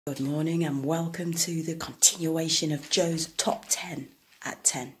Good morning and welcome to the continuation of Joe's Top 10 at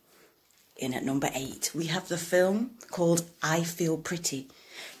 10. In at number 8, we have the film called I Feel Pretty.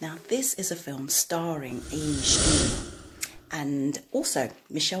 Now, this is a film starring Amy Schumer and also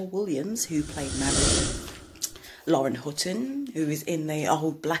Michelle Williams, who played Mary, Lauren Hutton, who is in the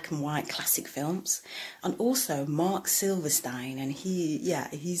old black and white classic films, and also Mark Silverstein, and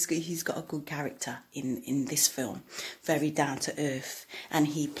he's got a good character in this film, very down to earth, and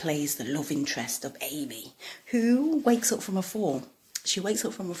he plays the love interest of Amy, who wakes up from a fall. She wakes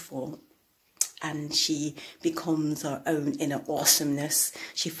up from a fall and she becomes her own inner awesomeness.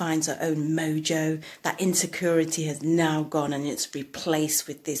 She finds her own mojo. That insecurity has now gone and it's replaced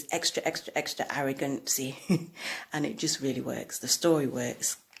with this extra arrogancy. And it just really works. The story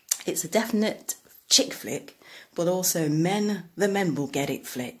works. It's a definite chick flick, but also the men will get it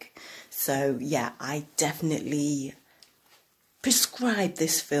flick. So yeah, I definitely prescribe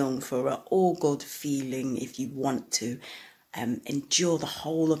this film for an all good feeling if you want to. Endure the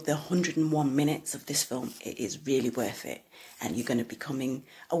whole of the 101 minutes of this film. It is really worth it, and you're going to be coming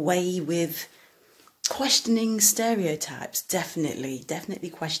away with questioning stereotypes. Definitely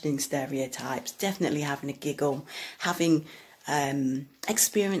questioning stereotypes, definitely having a giggle, having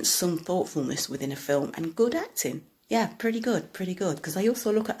experienced some thoughtfulness within a film, and good acting. Yeah, pretty good, because I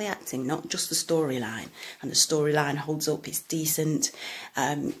also look at the acting, not just the storyline, and the storyline holds up, it's decent.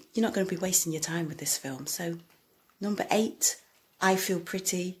 You're not going to be wasting your time with this film. So number 8, I Feel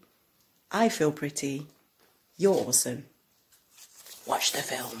Pretty. I Feel Pretty. You're awesome. Watch the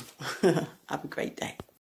film. Have a great day.